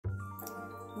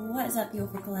What is up,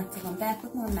 beautiful collective? I'm back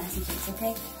with more messages,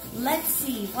 okay? Let's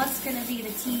see what's gonna be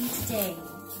the tea today.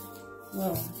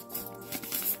 Whoa.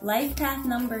 Life path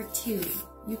number 2.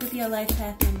 You could be a life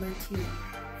path number 2.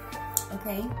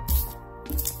 Okay?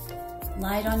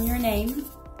 Lied on your name.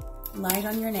 Lied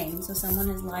on your name. So someone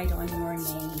has lied on your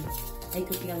name. They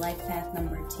could be a life path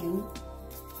number 2.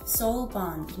 Soul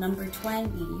bond number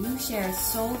 20. You share a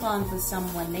soul bond with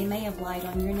someone. They may have lied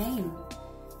on your name.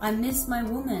 I miss my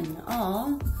woman.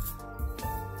 Aw.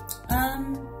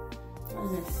 What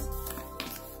is this?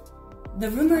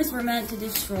 The rumors were meant to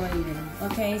destroy you.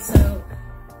 Okay, so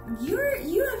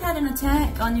you have had an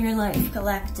attack on your life,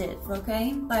 collective,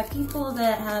 okay? By people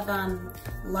that have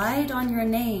lied on your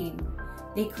name.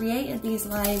 They created these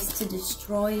lies to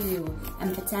destroy you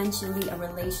and potentially a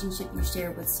relationship you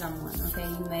share with someone, okay?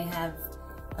 You may have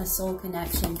a soul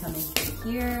connection coming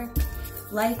through here.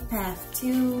 Life path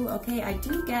 2, okay? I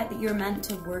do get that you're meant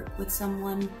to work with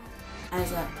someone as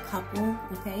a couple,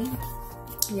 okay?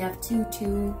 We have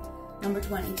 2-2, number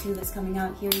 22 that's coming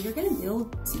out here. You're gonna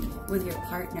build with your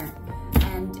partner,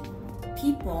 and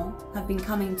people have been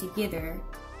coming together,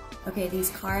 okay?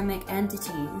 These karmic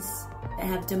entities that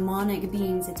have demonic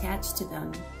beings attached to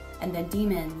them, and the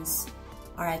demons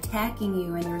are attacking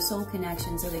you and your soul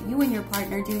connection so that you and your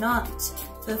partner do not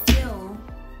fulfill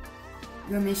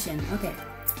your mission. Okay,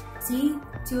 see?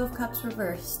 2 of Cups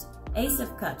reversed. Ace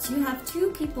of Cups. You have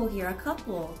 2 people here, a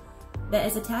couple that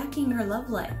is attacking your love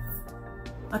life.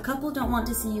 A couple don't want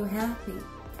to see you happy,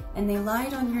 and they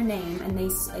lied on your name, and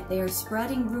they are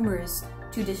spreading rumors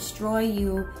to destroy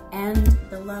you and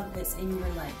the love that's in your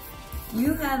life.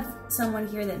 You have someone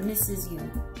here that misses you.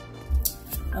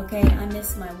 Okay, I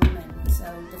miss my woman. So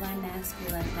divine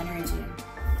masculine energy.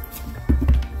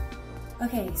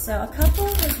 Okay, so a couple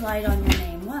has lied on your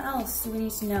name. What else do we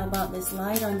need to know about this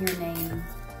lied on your name?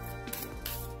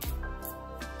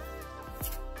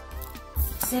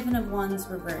 7 of Wands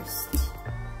reversed.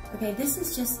 Okay, this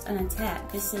is just an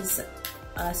attack. This is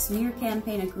a smear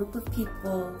campaign, a group of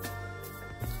people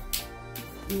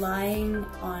lying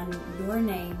on your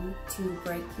name to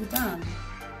break you down.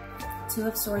 2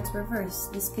 of Swords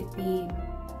reversed. This could be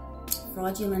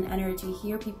fraudulent energy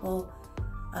here. People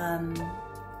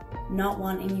not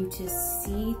wanting you to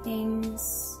see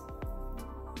things.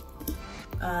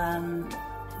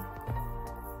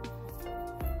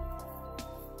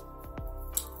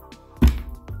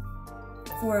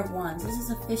 4 of Wands. This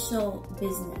is official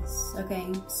business,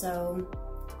 okay? So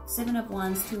 7 of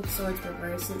Wands, 2 of Swords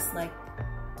reversed. It's like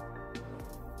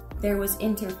there was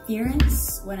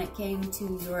interference when it came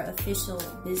to your official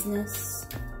business.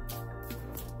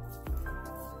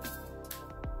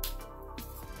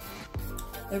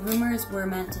 The rumors were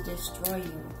meant to destroy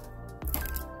you.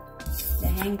 The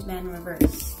Hanged Man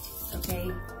reversed, okay?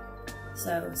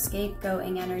 So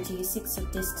scapegoating energy, 6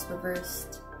 of Discs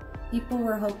reversed. People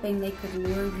were hoping they could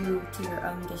lure you to your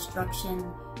own destruction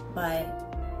by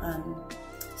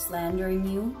slandering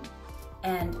you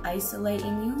and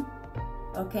isolating you,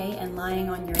 okay, and lying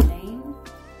on your name.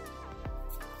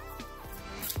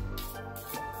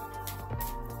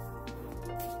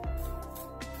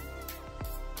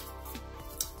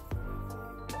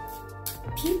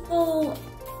 People,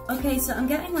 okay, so I'm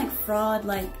getting like fraud,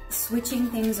 like switching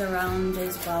things around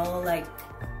as well, like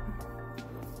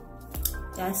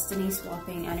destiny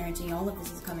swapping energy. All of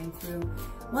this is coming through.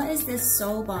 What is this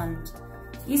soul bond?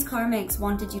 These karmics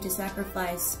wanted you to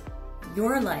sacrifice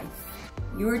your life,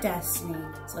 your destiny,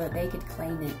 so that they could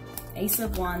claim it. Ace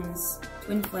of Wands,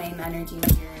 twin flame energy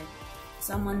here.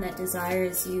 Someone that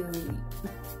desires you.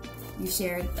 You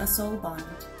share a soul bond.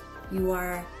 You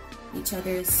are each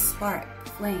other's spark,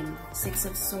 flame. 6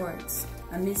 of Swords.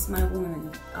 I miss my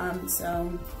woman.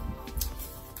 So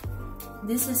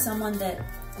this is someone that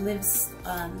lives,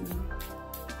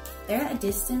 they're at a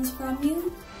distance from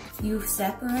you. You've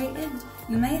separated.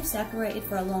 You may have separated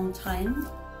for a long time,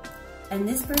 and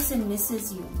this person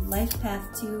misses you. Life path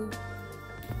 2,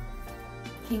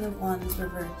 King of Wands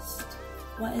reversed.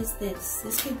 What is this?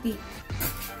 This could be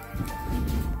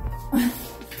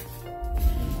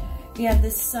we have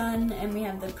the Sun and we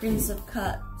have the Prince of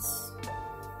Cups.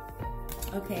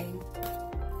 Okay.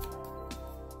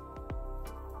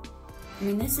 I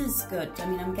mean, this is good. I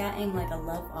mean, I'm getting like a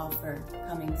love offer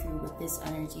coming through with this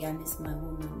energy. I miss my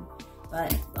woman.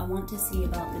 But I want to see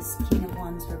about this King of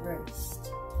Wands reversed.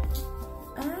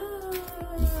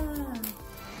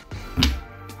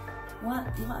 What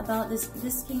about this?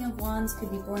 This King of Wands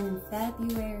could be born in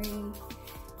February.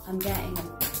 I'm getting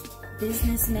a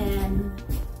businessman.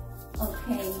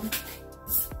 Okay.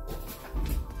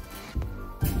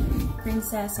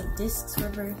 Princess of Discs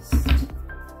reversed.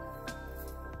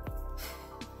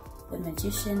 the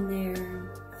Magician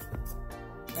there,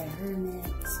 the Hermit,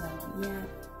 so yeah.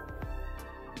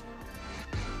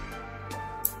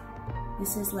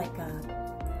 This is like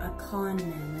a con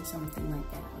man or something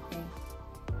like that, okay?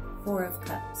 4 of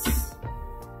Cups.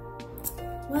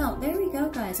 Well, there we go,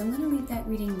 guys. I'm going to leave that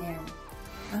reading there.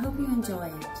 I hope you enjoy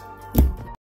it.